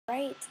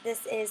Alright,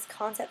 this is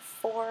Concept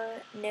 4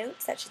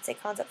 notes. That should say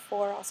Concept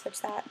 4. I'll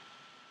switch that.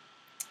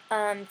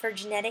 For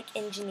genetic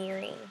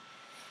engineering.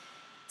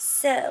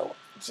 So,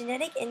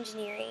 genetic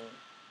engineering,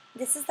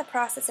 this is the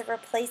process of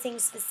replacing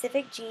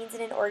specific genes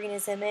in an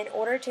organism in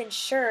order to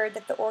ensure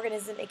that the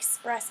organism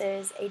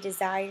expresses a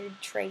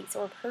desired trait.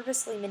 So we're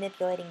purposely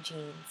manipulating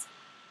genes.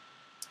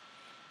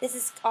 This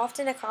is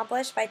often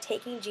accomplished by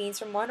taking genes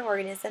from one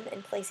organism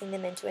and placing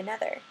them into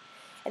another.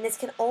 And this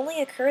can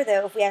only occur,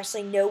 though, if we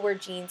actually know where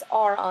genes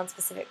are on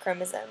specific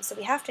chromosomes. So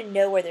we have to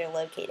know where they're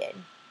located.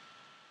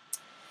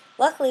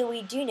 Luckily,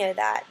 we do know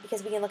that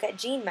because we can look at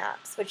gene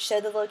maps, which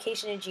show the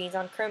location of genes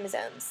on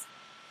chromosomes.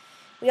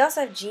 We also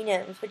have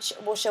genomes, which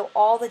will show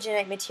all the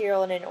genetic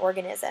material in an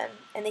organism.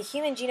 And the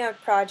Human Genome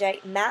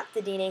Project mapped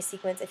the DNA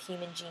sequence of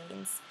human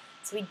genes.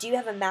 So we do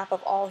have a map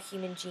of all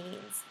human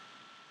genes.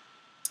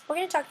 We're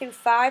going to talk through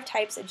 5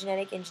 types of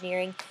genetic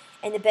engineering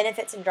and the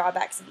benefits and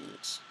drawbacks of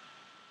each.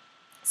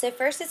 So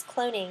first is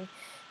cloning.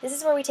 This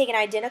is where we take an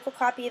identical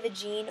copy of a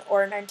gene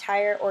or an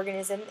entire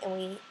organism and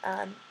we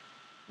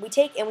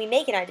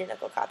make an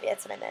identical copy.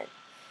 That's what I meant.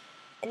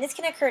 And this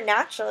can occur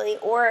naturally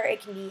or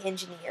it can be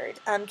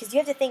engineered. Because you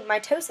have to think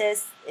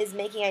mitosis is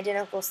making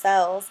identical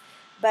cells,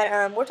 but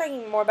we're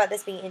talking more about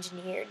this being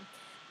engineered.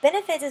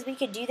 Benefits is we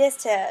could do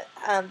this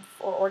for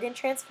organ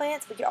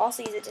transplants. We could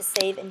also use it to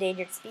save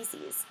endangered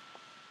species.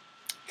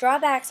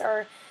 Drawbacks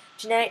are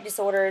genetic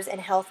disorders and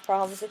health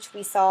problems, which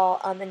we saw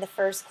in the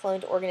first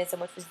cloned organism,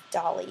 which was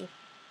Dolly.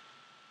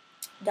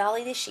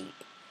 Dolly the sheep.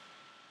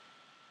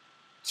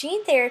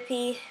 Gene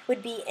therapy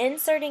would be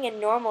inserting a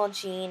normal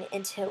gene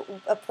into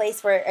a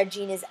place where a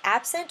gene is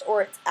absent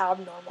or it's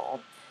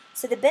abnormal.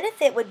 So the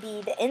benefit would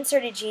be the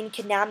inserted gene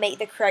could now make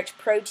the correct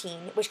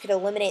protein, which could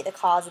eliminate the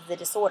cause of the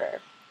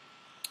disorder.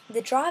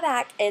 The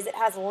drawback is it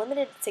has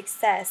limited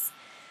success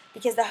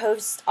because the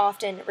host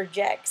often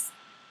rejects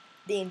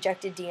the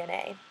injected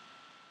DNA.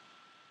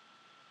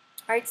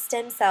 Alright,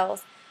 stem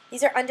cells.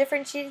 These are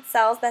undifferentiated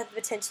cells that have the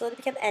potential to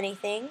become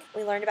anything.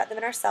 We learned about them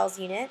in our cells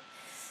unit.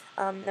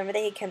 Remember,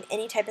 they can become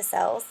any type of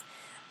cells.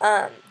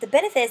 The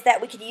benefit is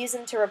that we could use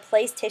them to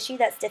replace tissue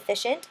that's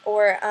deficient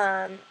or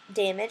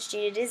damaged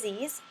due to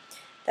disease.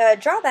 The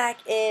drawback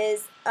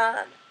is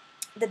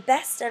the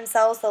best stem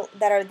cells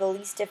that are the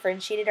least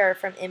differentiated are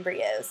from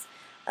embryos.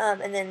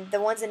 And then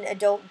the ones in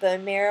adult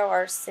bone marrow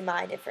are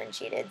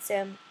semi-differentiated,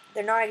 so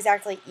they're not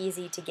exactly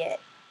easy to get.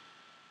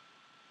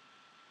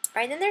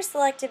 Alright, then there's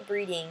selective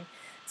breeding.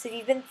 So if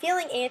you've been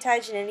feeling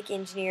anti-genetic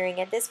engineering,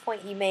 at this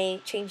point you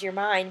may change your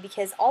mind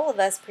because all of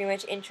us pretty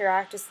much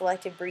interact with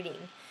selective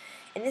breeding.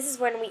 And this is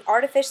when we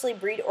artificially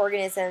breed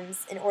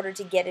organisms in order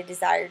to get a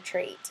desired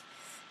trait.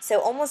 So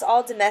almost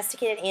all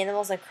domesticated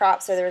animals and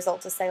crops are the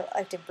result of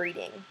selective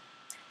breeding.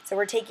 So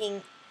we're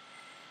taking,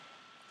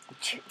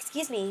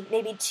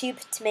 maybe 2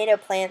 tomato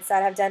plants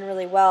that have done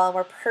really well and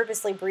we're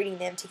purposely breeding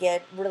them to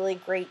get really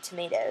great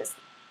tomatoes.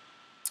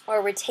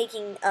 Or we're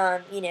taking,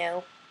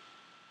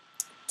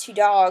 2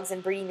 dogs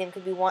and breeding them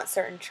because we want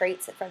certain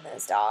traits from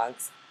those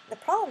dogs. The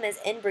problem is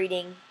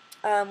inbreeding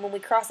when we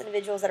cross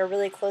individuals that are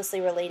really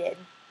closely related.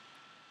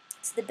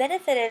 So the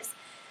benefit is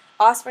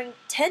offspring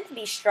tend to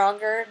be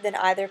stronger than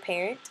either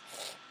parent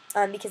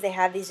because they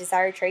have these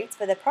desired traits,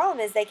 but the problem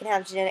is they can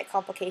have genetic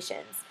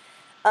complications,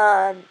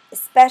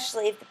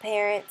 especially if the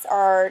parents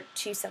are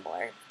too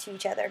similar to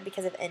each other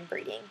because of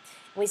inbreeding.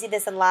 We see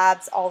this in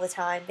labs all the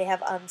time. They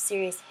have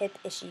serious hip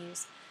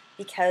issues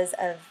because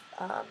of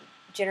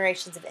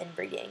generations of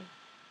inbreeding.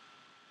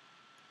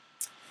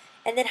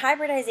 And then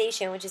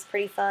hybridization, which is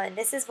pretty fun.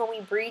 This is when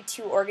we breed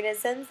 2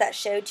 organisms that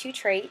show 2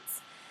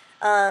 traits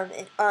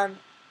in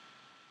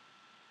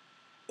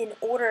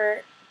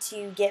order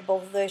to get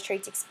both of those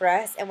traits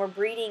expressed, and we're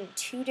breeding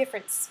 2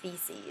 different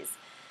species.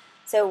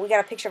 So we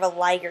got a picture of a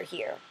liger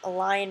here, a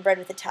lion bred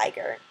with a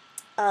tiger.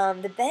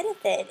 The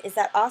benefit is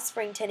that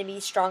offspring tend to be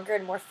stronger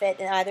and more fit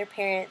than either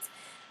parents,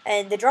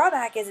 and the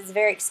drawback is it's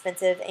very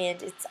expensive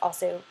and it's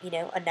also,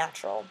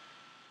 unnatural.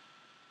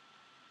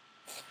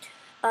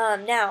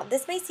 Now,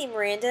 this may seem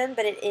random,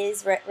 but it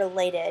is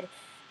related.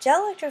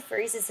 Gel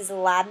electrophoresis is a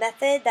lab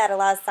method that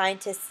allows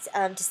scientists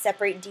to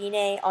separate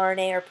DNA,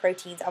 RNA, or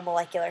proteins on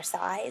molecular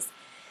size.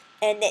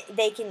 And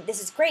this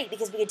is great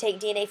because we could take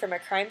DNA from a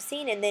crime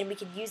scene and then we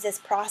could use this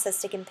process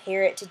to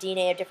compare it to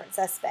DNA of different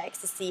suspects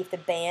to see if the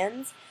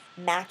bands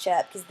match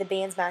up. Because if the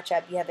bands match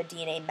up, you have a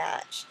DNA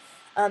match.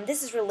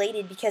 This is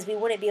related because we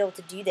wouldn't be able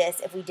to do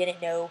this if we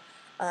didn't know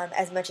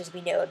as much as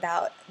we know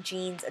about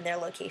genes and their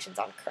locations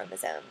on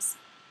chromosomes,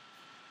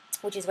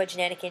 which is what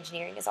genetic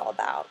engineering is all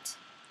about.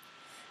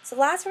 So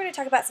last we're going to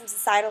talk about some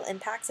societal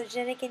impacts of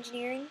genetic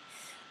engineering.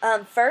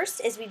 First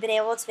is we've been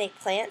able to make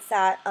plants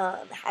that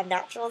have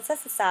natural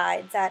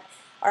insecticides, that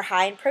are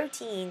high in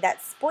protein,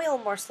 that spoil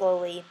more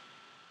slowly.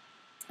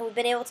 And we've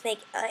been able to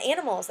make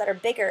animals that are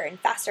bigger and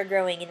faster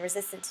growing and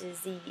resistant to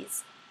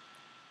disease.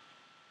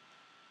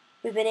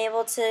 We've been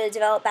able to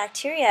develop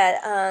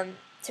bacteria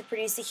to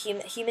produce a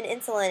human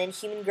insulin and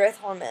human growth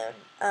hormone.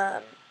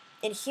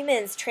 In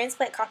humans,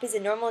 transplant copies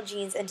of normal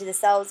genes into the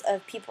cells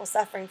of people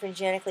suffering from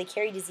genetically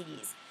carried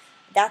disease.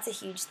 That's a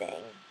huge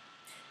thing.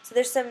 So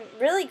there's some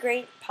really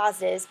great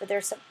positives, but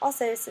there's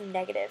also some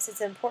negatives.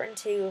 It's important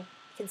to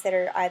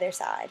consider either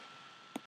side.